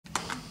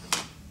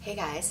Hey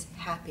guys,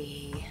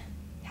 happy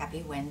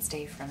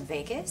Wednesday from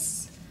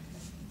Vegas.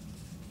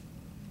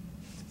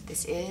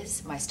 This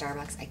is my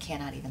Starbucks. I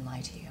cannot even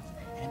lie to you.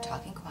 And I'm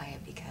talking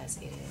quiet because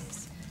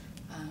it's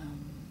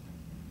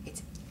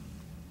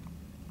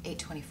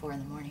 8:24 in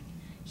the morning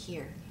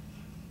here.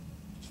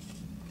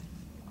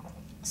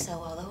 So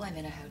although I'm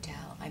in a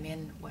hotel, I'm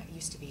in what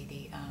used to be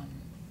the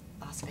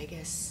Las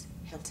Vegas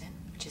Hilton,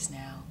 which is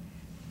now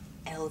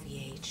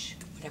LVH,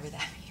 whatever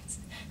that means.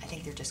 I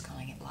think they're just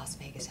calling it Las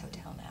Vegas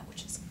Hotel now,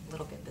 which is a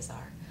little bit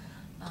bizarre.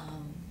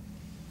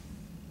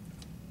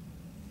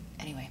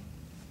 Anyway,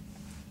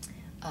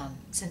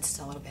 since it's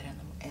a little bit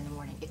in the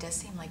morning, it does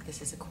seem like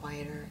this is a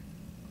quieter,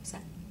 is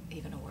that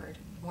even a word?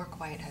 More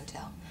quiet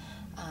hotel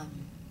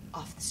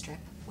off the strip,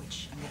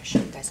 which I'm going to show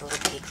you guys a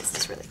little peek. This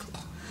is really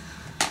cool.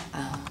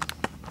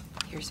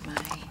 Here's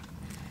my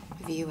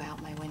view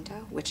out my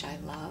window, which I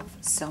love.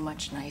 So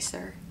much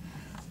nicer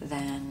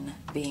than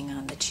being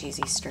on the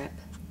cheesy strip.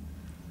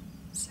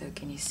 So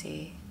can you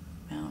see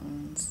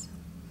mountains?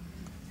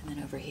 And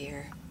then over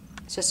here,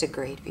 it's just a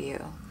great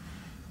view.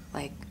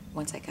 Like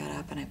once I got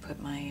up and I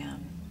put my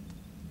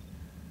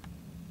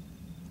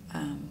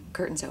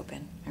curtains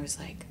open, I was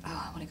like,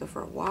 oh, I want to go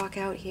for a walk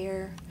out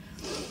here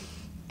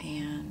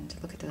and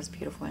look at those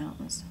beautiful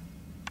mountains.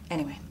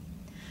 Anyway,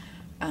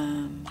 let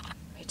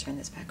me turn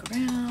this back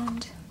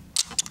around.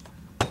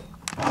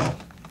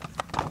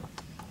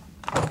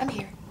 I'm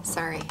here.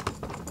 Sorry.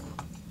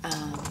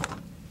 I'm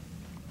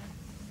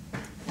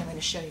going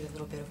to show you a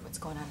little bit of what's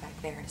going on back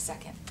there in a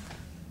second.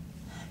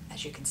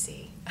 As you can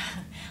see,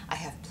 I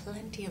have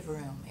plenty of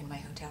room in my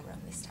hotel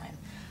room this time.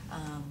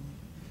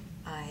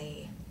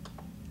 I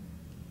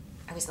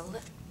was a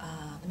little,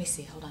 let me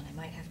see, hold on, I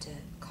might have to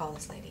call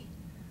this lady.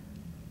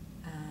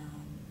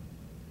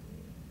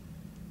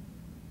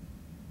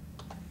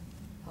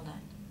 Hold on.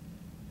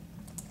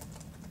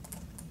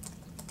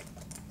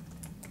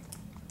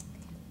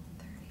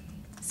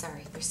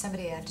 Sorry, there's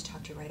somebody I had to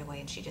talk to right away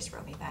and she just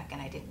wrote me back and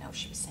I didn't know what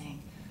she was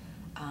saying.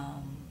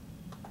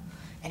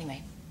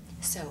 Anyway,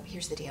 so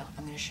here's the deal.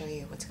 I'm going to show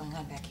you what's going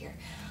on back here.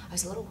 I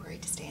was a little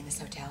worried to stay in this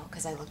hotel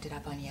because I looked it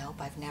up on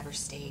Yelp. I've never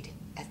stayed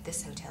at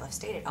this hotel. I've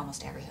stayed at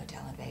almost every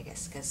hotel in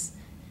Vegas because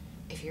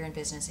if you're in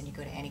business and you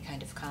go to any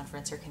kind of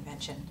conference or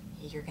convention,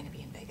 you're going to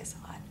be in Vegas a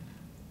lot.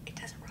 It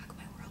doesn't rock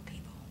my world,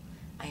 people.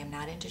 I am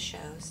not into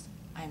shows.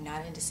 I am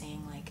not into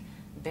seeing like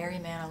Barry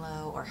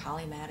Manilow or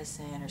Holly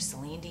Madison or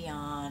Celine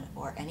Dion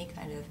or any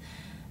kind of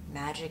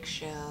magic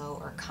show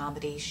or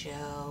comedy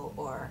show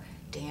or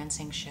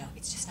dancing show.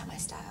 It's just not my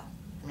style.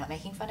 I'm not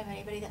making fun of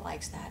anybody that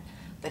likes that,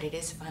 but it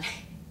is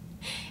funny.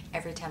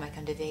 Every time I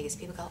come to Vegas,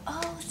 people go,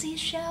 oh, see a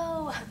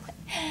show. I'm like,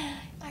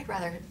 I'd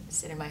rather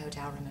sit in my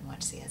hotel room and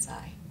watch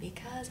CSI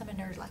because I'm a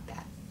nerd like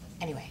that.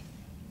 Anyway,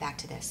 back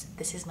to this.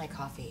 This is my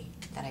coffee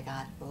that I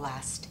got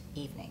last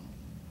evening.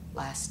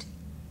 I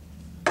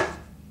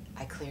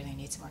clearly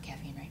need some more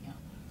caffeine right now.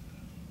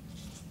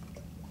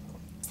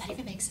 Does that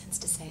even make sense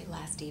to say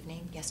last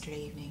evening,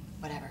 yesterday evening,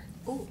 whatever?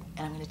 Ooh,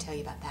 and I'm going to tell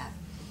you about that.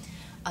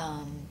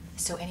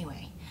 So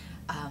anyway,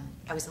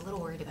 I was a little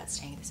worried about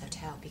staying at this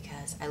hotel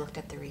because I looked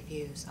up the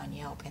reviews on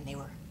Yelp and they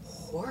were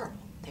horrible.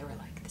 They were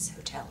like, this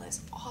hotel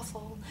is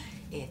awful,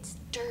 it's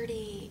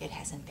dirty, it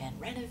hasn't been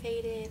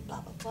renovated,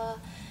 blah, blah, blah.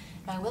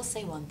 Now I will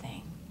say one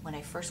thing. When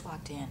I first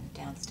walked in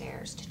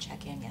downstairs to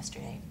check in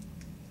yesterday,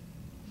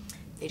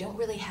 they don't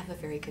really have a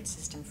very good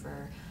system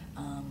for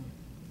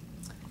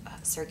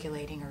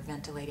circulating or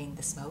ventilating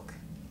the smoke.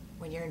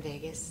 When you're in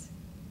Vegas,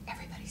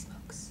 everybody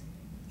smokes.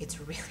 It's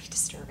really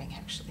disturbing,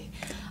 actually.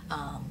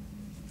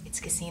 It's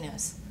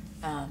casinos.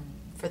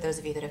 For those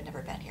of you that have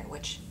never been here,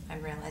 which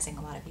I'm realizing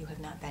a lot of you have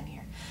not been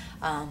here.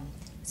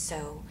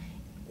 So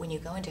when you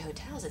go into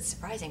hotels, it's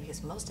surprising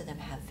because most of them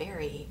have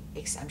very,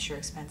 I'm sure,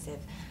 expensive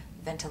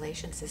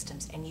ventilation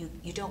systems, and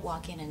you don't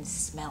walk in and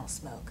smell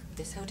smoke.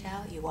 This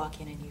hotel, you walk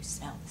in and you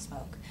smell the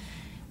smoke,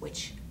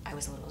 which I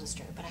was a little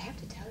disturbed. But I have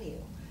to tell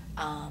you,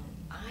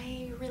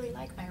 I really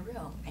like my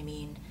room. I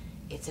mean,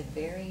 it's a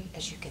very,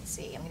 as you can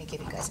see, I'm going to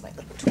give you guys my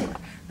little tour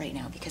right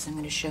now because I'm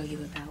going to show you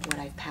about what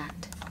I've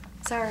packed.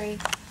 Sorry.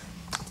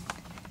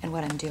 And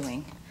what I'm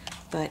doing.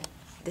 But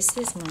this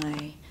is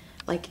my,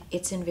 like,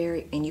 it's in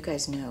very, and you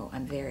guys know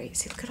I'm very,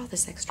 see, look at all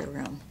this extra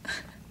room.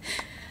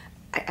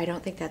 I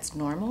don't think that's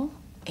normal.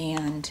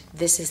 And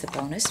this is the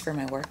bonus for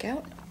my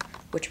workout,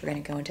 which we're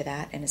going to go into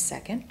that in a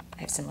second.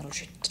 I have some little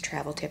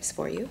travel tips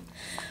for you.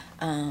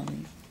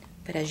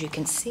 But as you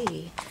can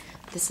see,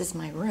 this is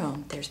my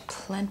room. There's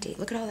plenty.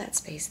 Look at all that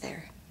space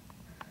there.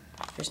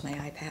 There's my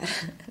iPad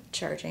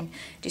charging. Do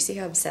you see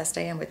how obsessed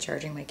I am with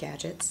charging my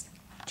gadgets?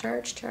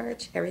 Charge,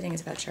 charge. Everything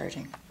is about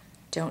charging.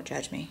 Don't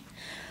judge me.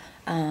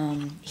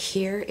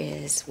 Here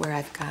is where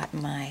I've got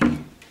all my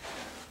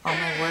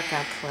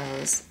workout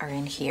clothes are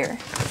in here,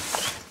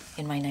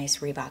 in my nice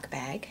Reebok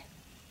bag,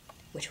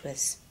 which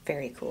was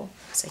very cool.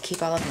 So I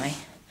keep all of my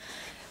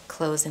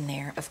clothes in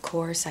there. Of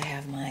course, I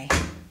have my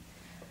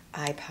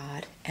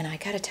iPod, and I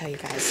gotta tell you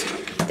guys,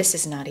 this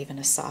is not even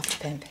a soft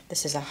pimp.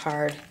 This is a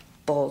hard,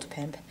 bold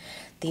pimp.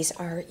 These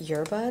are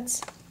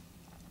earbuds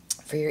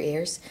for your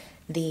ears.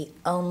 The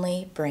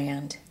only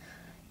brand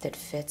that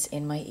fits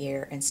in my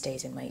ear and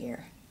stays in my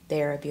ear.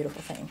 They are a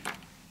beautiful thing.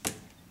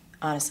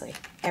 Honestly,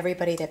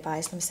 everybody that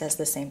buys them says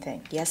the same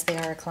thing. Yes, they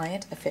are a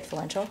client of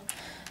Fitfluential,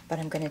 but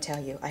I'm going to tell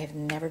you, I have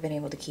never been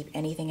able to keep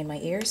anything in my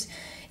ears.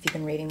 If you've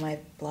been reading my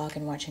blog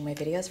and watching my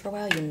videos for a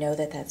while, you know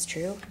that that's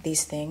true.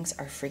 These things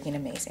are freaking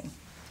amazing.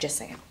 Just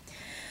saying.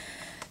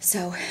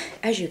 So,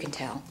 as you can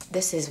tell,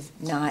 this is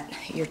not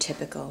your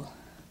typical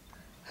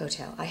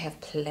hotel. I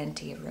have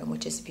plenty of room,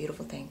 which is a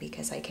beautiful thing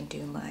because I can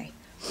do my,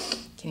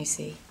 can you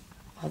see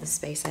all the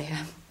space I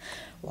have?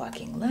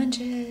 Walking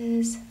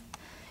lunges,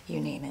 you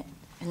name it.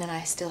 And then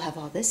I still have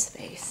all this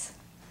space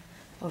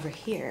over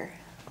here.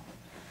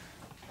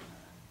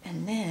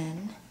 And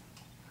then,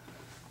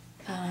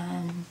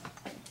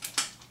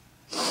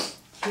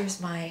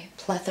 here's my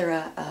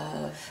plethora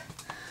of,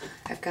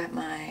 I've got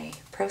my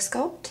Pro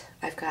Sculpt.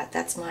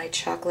 That's my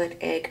chocolate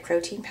egg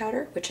protein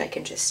powder, which I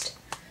can just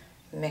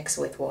mix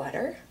with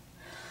water.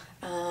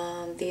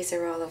 These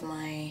are all of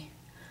my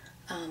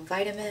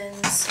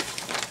vitamins,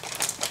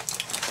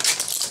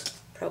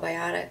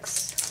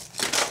 probiotics.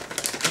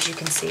 As you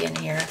can see in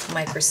here,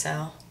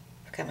 microcell.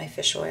 I've got my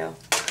fish oil.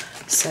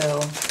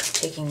 So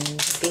taking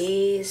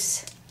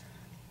these,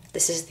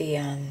 this is the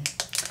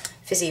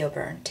Physio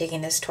Burn,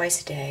 taking this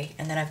twice a day,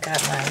 and then I've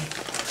got my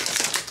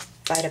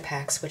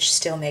Vitapaks, which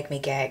still make me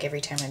gag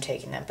every time I'm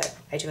taking them, but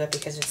I do it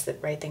because it's the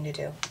right thing to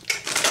do.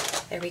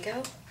 There we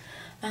go.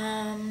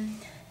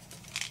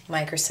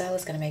 Microcell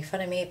is going to make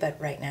fun of me, but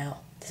right now,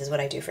 this is what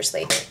I do for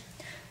sleep.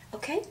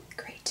 Okay,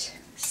 great.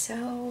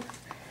 So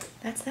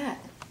that's that.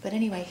 But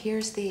anyway,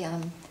 here's the,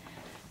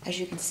 as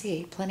you can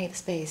see, plenty of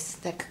space.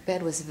 That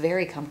bed was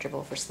very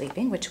comfortable for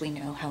sleeping, which we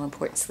know how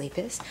important sleep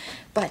is.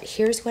 But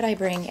here's what I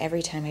bring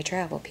every time I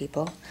travel,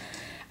 people.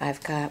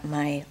 I've got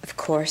my, of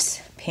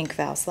course, pink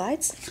valve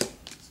slides,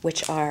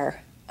 which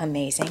are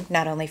amazing,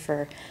 not only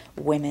for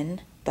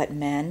women, but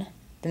men.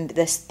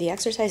 The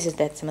exercises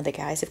that some of the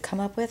guys have come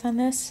up with on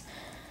this,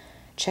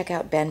 check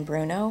out Ben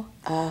Bruno,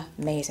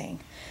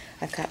 amazing.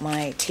 I've got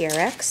my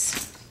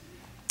TRX,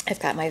 I've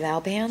got my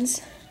valve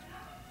bands.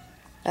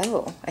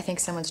 Oh, I think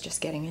someone's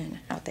just getting in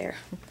out there.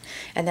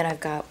 And then I've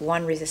got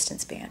one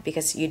resistance band,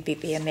 because you'd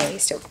be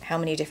amazed at how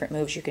many different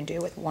moves you can do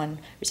with one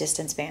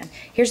resistance band.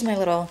 Here's my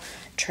little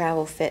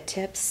travel fit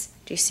tips.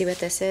 Do you see what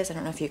this is? I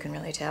don't know if you can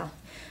really tell.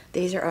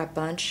 These are a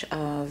bunch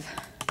of,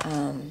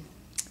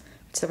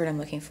 what's the word I'm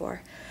looking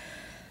for?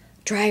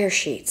 Dryer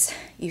sheets.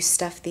 You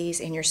stuff these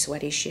in your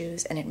sweaty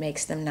shoes and it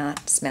makes them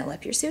not smell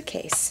up your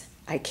suitcase.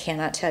 I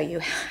cannot tell you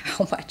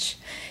how much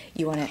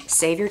you want to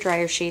save your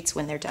dryer sheets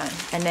when they're done.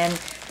 And then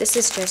this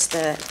is just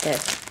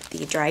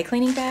the dry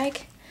cleaning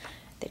bag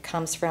that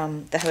comes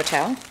from the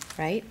hotel,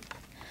 right?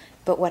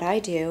 But what I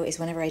do is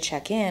whenever I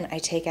check in, I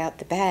take out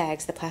the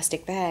bags, the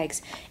plastic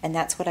bags, and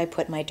that's what I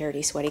put my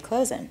dirty, sweaty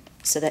clothes in,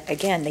 so that,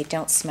 again, they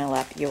don't smell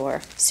up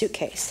your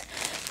suitcase.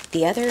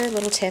 The other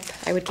little tip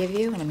I would give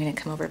you, and I'm going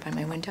to come over by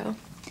my window,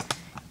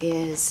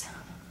 is,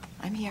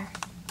 I'm here,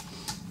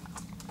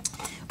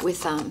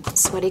 with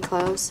sweaty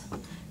clothes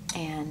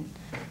and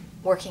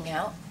working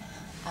out,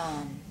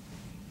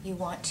 you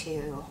want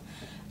to,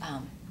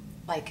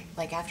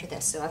 like after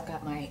this, so I've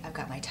got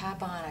my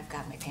top on, I've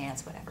got my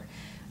pants,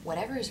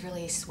 whatever is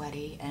really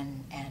sweaty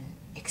and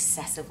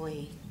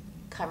excessively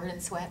covered in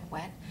sweat,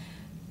 wet,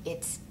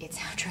 it's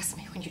trust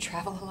me, when you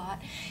travel a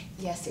lot,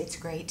 yes, it's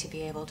great to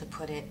be able to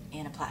put it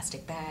in a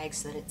plastic bag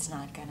so that it's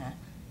not gonna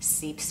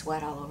seep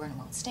sweat all over and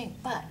won't stink,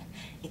 but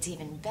it's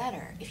even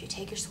better if you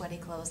take your sweaty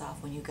clothes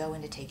off when you go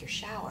in to take your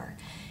shower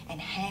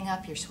and hang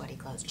up your sweaty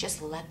clothes.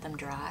 Just let them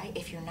dry.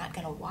 If you're not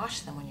going to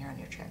wash them when you're on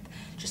your trip,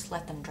 just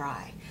let them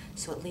dry.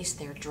 So at least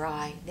they're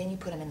dry. Then you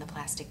put them in the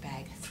plastic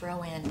bag.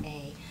 Throw in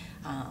a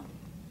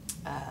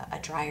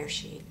dryer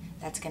sheet.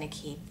 That's going to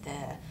keep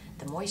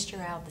the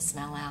moisture out, the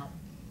smell out.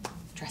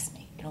 Trust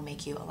me, it'll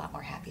make you a lot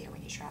more happier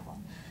when you travel.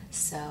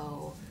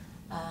 So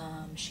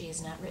she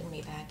has not written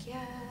me back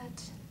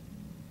yet.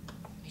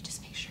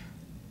 Just make sure.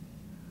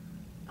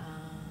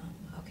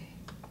 Okay.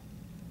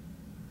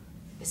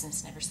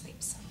 Business never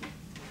sleeps.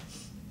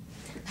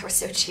 That was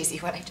so cheesy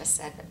what I just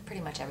said, but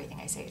pretty much everything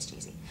I say is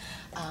cheesy.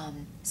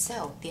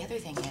 So the other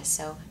thing is,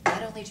 so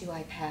not only do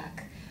I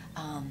pack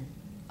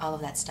all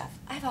of that stuff,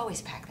 I've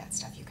always packed that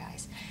stuff, you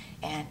guys.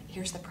 And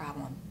here's the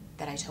problem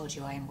that I told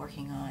you I am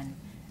working on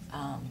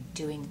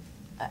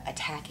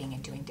attacking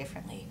and doing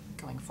differently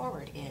going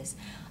forward is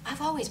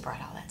I've always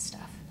brought all that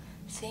stuff.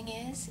 Thing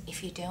is,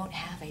 if you don't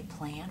have a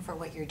plan for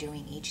what you're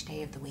doing each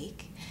day of the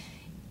week,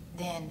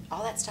 then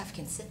all that stuff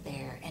can sit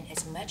there, and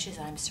as much as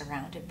I'm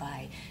surrounded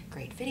by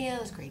great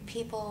videos, great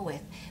people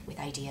with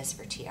ideas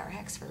for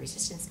TRX, for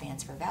resistance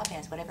bands, for valve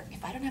bands, whatever,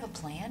 if I don't have a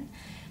plan,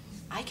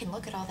 I can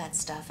look at all that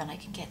stuff and I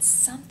can get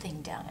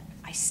something done.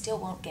 I still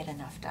won't get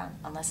enough done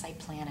unless I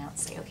plan out and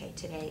say, okay,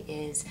 today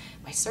is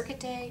my circuit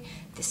day,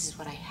 this is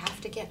what I have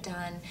to get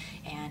done,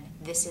 and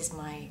this is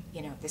my,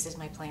 this is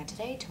my plan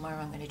today. Tomorrow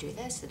I'm going to do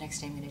this, the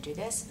next day I'm going to do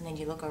this, and then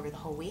you look over the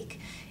whole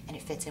week and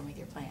it fits in with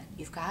your plan.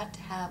 You've got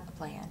to have a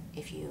plan,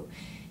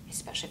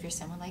 especially if you're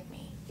someone like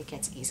me that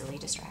gets easily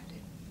distracted.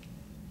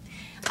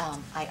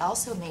 I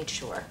also made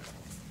sure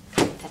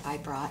that I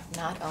brought,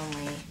 not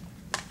only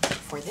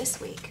for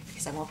this week,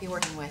 because I won't be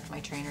working with my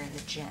trainer in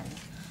the gym,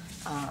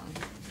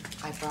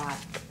 I brought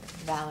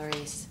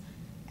Valerie's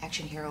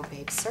Action Hero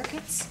Babe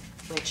circuits,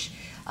 which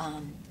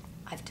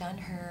I've done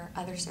her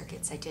other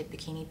circuits. I did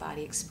Bikini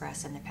Body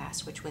Express in the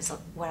past, which was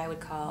what I would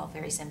call,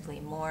 very simply,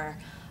 more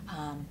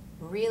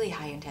really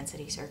high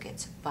intensity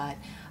circuits, but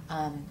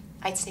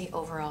I'd say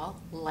overall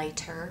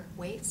lighter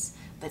weights,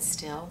 but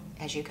still,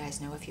 as you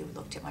guys know if you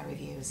looked at my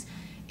reviews,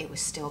 it was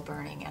still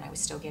burning and I was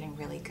still getting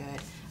really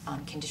good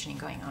conditioning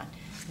going on.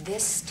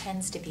 This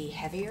tends to be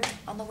heavier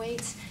on the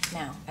weights.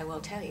 Now, I will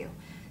tell you,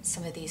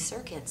 some of these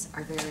circuits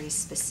are very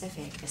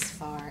specific as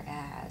far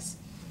as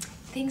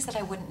things that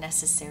I wouldn't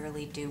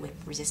necessarily do with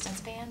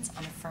resistance bands.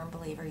 I'm a firm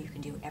believer you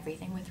can do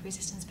everything with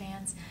resistance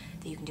bands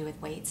that you can do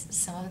with weights.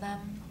 Some of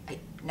them,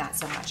 not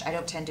so much. I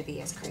don't tend to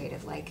be as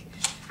creative. Like,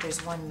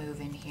 there's one move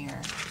in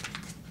here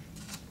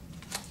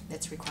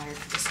that's required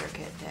for the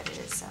circuit that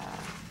is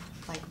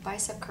like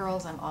bicep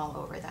curls. I'm all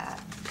over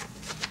that.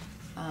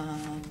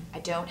 I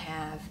don't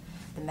have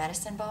the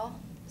medicine ball,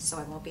 so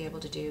I won't be able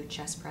to do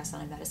chest press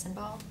on a medicine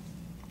ball.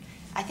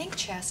 I think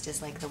chest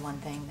is like the one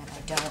thing that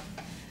I don't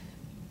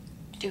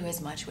do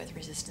as much with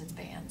resistance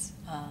bands.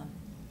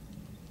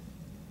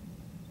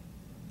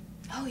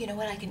 Oh, you know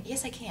what I can?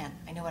 Yes, I can.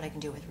 I know what I can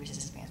do with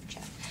resistance bands for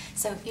chest.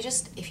 So you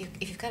just, if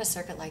you've got a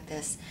circuit like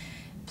this,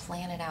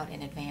 plan it out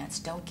in advance.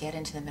 Don't get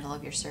into the middle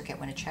of your circuit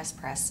when a chest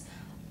press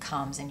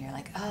comes and you're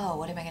like, oh,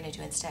 what am I going to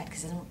do instead?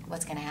 Because then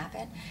what's going to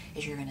happen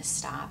is you're going to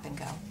stop and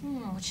go,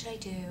 what should I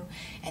do?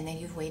 And then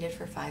you've waited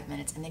for 5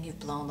 minutes and then you've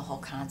blown the whole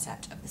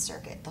concept of the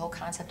circuit. The whole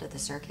concept of the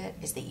circuit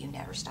is that you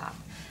never stop.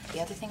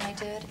 The other thing I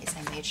did is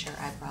I made sure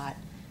I brought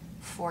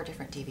 4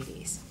 different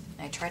DVDs.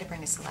 And I try to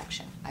bring a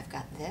selection. I've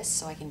got this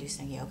so I can do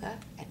some yoga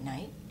at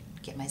night,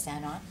 get my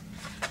Zen on.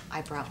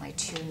 I brought my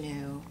 2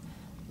 new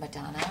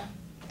Madonna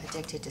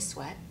Addicted to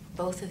Sweat.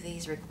 Both of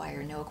these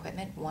require no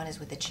equipment. One is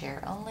with a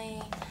chair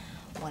only,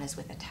 one is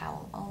with a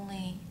towel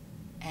only,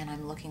 and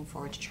I'm looking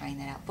forward to trying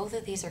that out. Both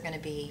of these are going to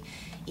be,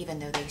 even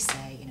though they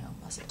say, you know,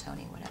 muscle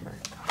toning, whatever,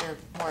 they're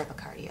more of a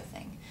cardio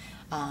thing.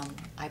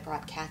 I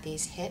brought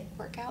Kathy's HIIT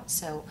workout,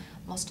 so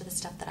most of the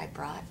stuff that I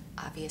brought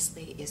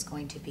obviously is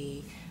going to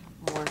be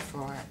more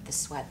for the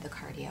sweat, the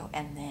cardio,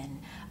 and then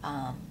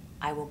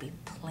I will be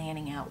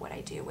planning out what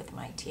I do with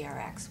my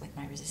TRX, with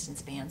my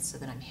resistance bands, so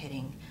that I'm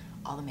hitting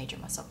all the major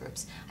muscle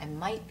groups. I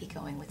might be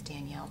going with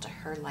Danielle to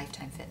her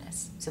Lifetime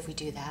Fitness. So if we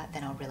do that,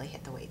 then I'll really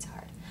hit the weights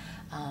hard.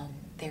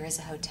 There is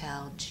a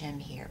hotel gym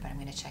here, but I'm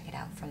going to check it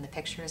out. From the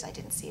pictures, I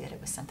didn't see that it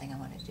was something I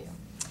wanted to do.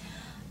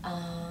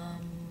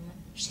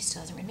 She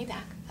still hasn't written me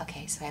back.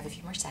 Okay, so I have a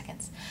few more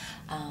seconds.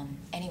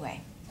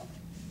 Anyway,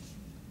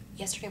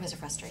 yesterday was a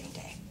frustrating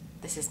day.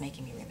 This is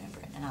making me remember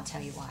it, and I'll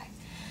tell you why.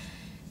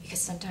 Because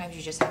sometimes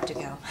you just have to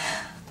go,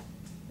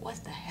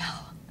 what the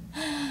hell?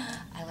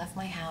 I left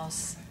my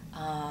house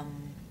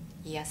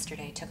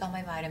yesterday, took all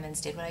my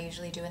vitamins, did what I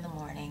usually do in the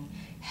morning,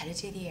 headed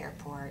to the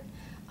airport,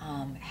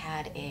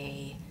 had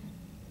a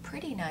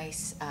pretty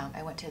nice,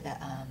 I went to the,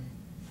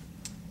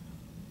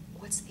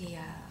 what's the,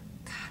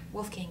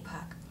 Wolfgang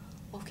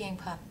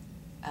Puck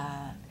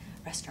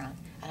restaurant,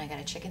 and I got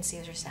a chicken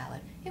Caesar salad.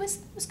 It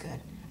was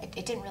good.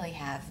 It didn't really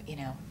have, you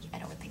know, I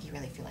don't think you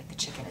really feel like the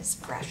chicken is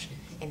fresh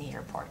in the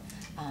airport.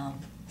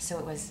 So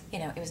it was, you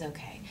know, it was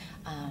okay.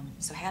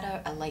 So I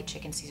had a light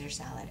chicken Caesar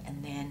salad,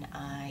 and then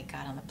I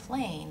got on the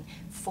plane,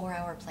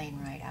 4-hour plane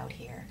ride out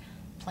here.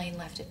 Plane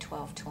left at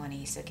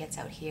 12:20, so it gets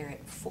out here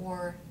at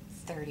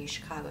 4:30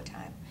 Chicago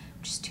time,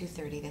 which is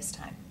 2:30 this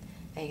time,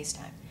 Vegas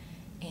time.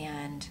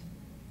 And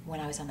when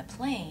I was on the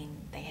plane,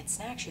 they had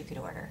snacks you could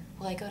order.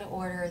 Well, I go to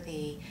order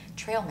the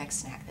trail mix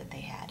snack that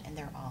they had, and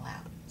they're all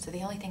out. So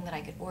the only thing that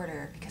I could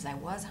order, because I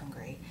was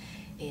hungry,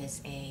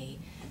 is a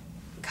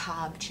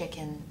Cobb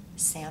chicken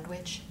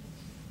sandwich.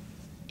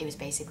 It was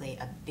basically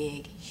a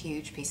big,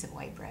 huge piece of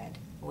white bread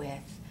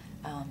with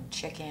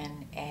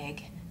chicken,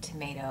 egg,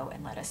 tomato,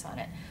 and lettuce on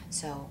it.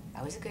 So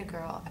I was a good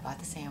girl. I bought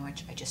the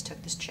sandwich. I just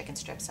took the chicken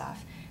strips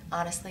off.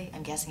 Honestly,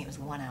 I'm guessing it was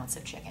 1 ounce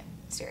of chicken.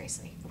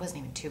 Seriously. It wasn't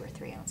even 2 or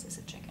 3 ounces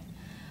of chicken.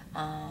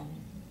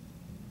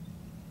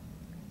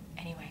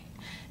 Anyway,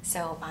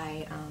 so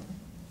I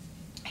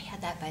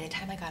had that. By the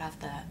time I got off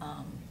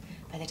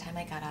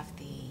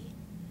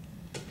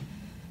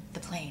the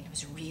plane, I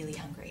was really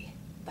hungry.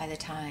 By the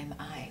time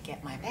I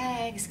get my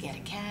bags, get a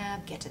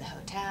cab, get to the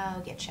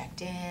hotel, get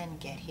checked in,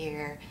 get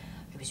here,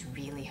 I was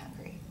really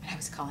hungry. And I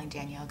was calling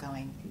Danielle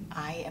going,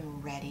 I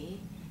am ready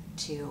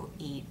to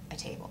eat a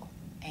table.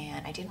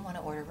 And I didn't want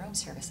to order room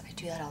service. I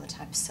do that all the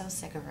time. I'm so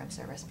sick of room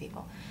service,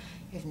 people.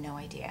 You have no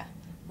idea.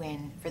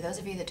 When, for those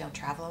of you that don't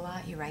travel a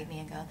lot, you write me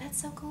and go,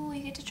 that's so cool,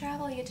 you get to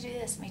travel, you get to do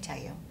this. Let me tell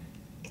you,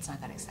 it's not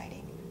that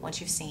exciting. Once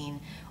you've seen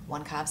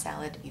one Cobb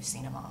salad, you've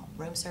seen them all.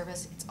 Room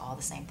service, it's all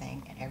the same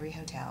thing. At every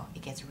hotel,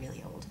 it gets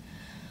really old.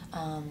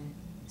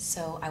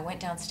 So I went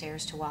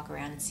downstairs to walk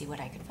around and see what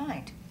I could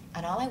find.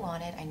 And all I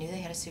wanted, I knew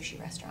they had a sushi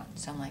restaurant.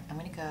 So I'm like, I'm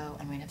gonna go,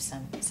 I'm gonna have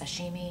some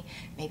sashimi,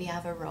 maybe I'll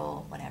have a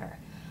roll, whatever.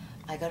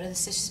 I go to the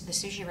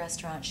sushi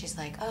restaurant. She's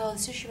like, oh, the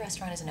sushi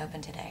restaurant isn't open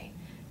today.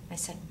 And I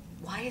said,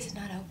 why is it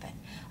not open?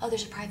 Oh,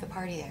 there's a private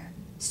party there.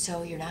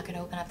 So you're not going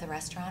to open up the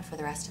restaurant for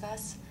the rest of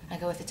us? And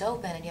I go, if it's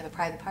open and you have a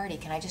private party,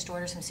 can I just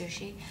order some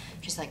sushi?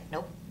 She's like,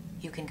 nope,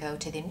 you can go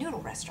to the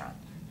noodle restaurant.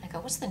 And I go,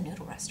 what's the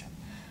noodle restaurant?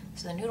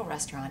 So the noodle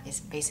restaurant is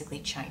basically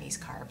Chinese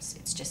carbs.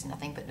 It's just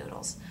nothing but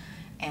noodles.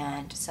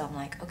 And so I'm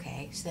like,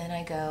 okay. So then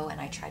I go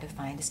and I try to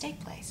find a steak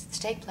place. The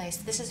steak place,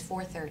 this is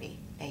 4:30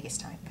 Vegas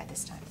time by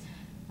this time.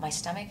 My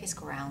stomach is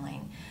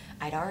growling.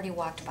 I'd already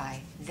walked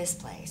by this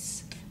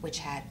place, which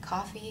had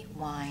coffee,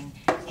 wine,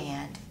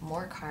 and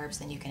more carbs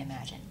than you can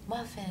imagine.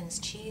 Muffins,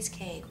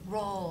 cheesecake,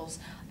 rolls.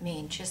 I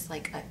mean, just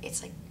like,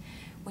 it's like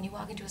when you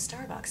walk into a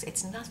Starbucks,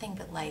 it's nothing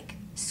but like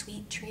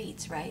sweet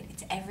treats, right?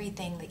 It's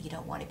everything that you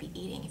don't want to be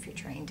eating if you're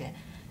trying to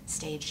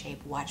stay in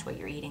shape, watch what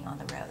you're eating on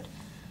the road.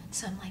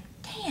 So I'm like,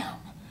 damn.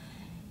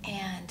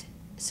 And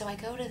so I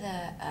go to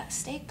the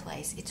steak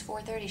place. It's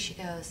 4:30. She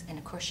goes, and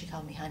of course she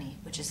called me honey,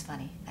 which is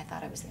funny. I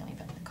thought I was the only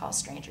one that calls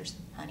strangers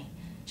honey.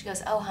 She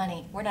goes, oh,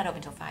 honey, we're not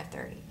open till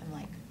 5:30. I'm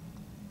like,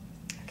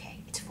 okay,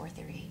 it's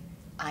 4:30.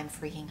 I'm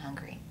freaking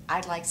hungry.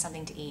 I'd like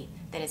something to eat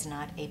that is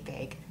not a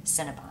big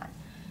Cinnabon.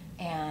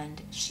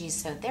 And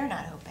so they're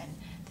not open.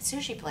 The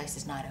sushi place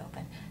is not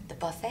open. The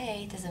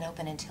buffet doesn't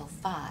open until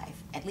 5.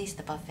 At least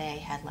the buffet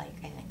had like,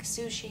 I think,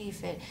 sushi,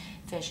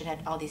 fish. It had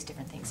all these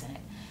different things in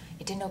it.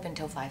 It didn't open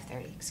until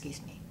 5:30,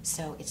 excuse me.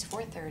 So it's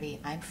 4:30.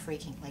 I'm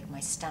freaking, like my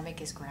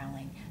stomach is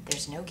growling.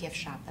 There's no gift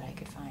shop that I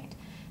could find.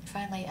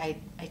 Finally,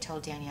 I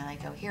told Danielle, I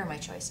go, here are my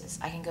choices.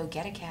 I can go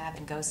get a cab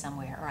and go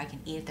somewhere, or I can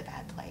eat at the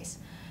bad place.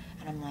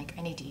 And I'm like,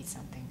 I need to eat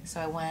something. So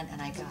I went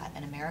and I got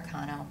an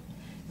Americano,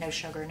 no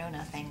sugar, no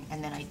nothing.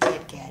 And then I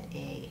did get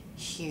a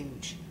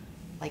huge,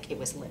 like it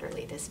was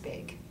literally this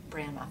big,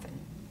 bran muffin.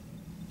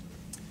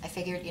 I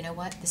figured, you know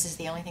what, this is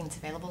the only thing that's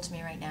available to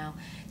me right now.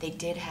 They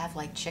did have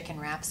like chicken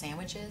wrap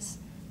sandwiches,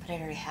 but I'd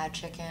already had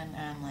chicken,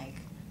 and I'm like,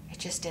 it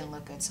just didn't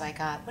look good. So I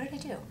got, what did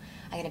I do?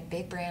 I got a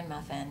big bran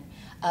muffin.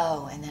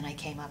 Oh, and then I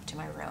came up to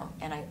my room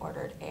and I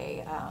ordered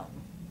a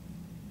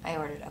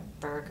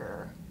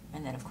burger,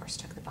 and then of course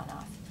took the bun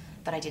off.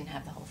 But I didn't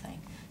have the whole thing.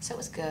 So it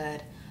was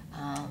good.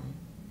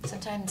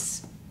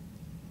 Sometimes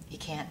you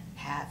can't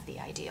have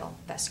the ideal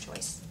best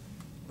choice.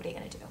 What are you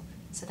gonna do?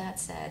 So that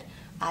said,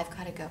 I've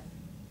got to go.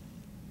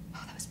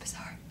 Oh, that was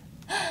bizarre.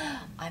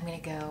 I'm gonna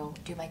go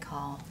do my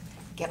call,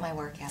 get my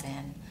workout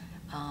in,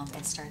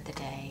 and start the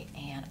day,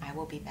 and I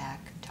will be back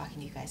talking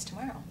to you guys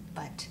tomorrow.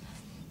 But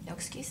no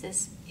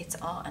excuses, it's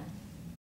on.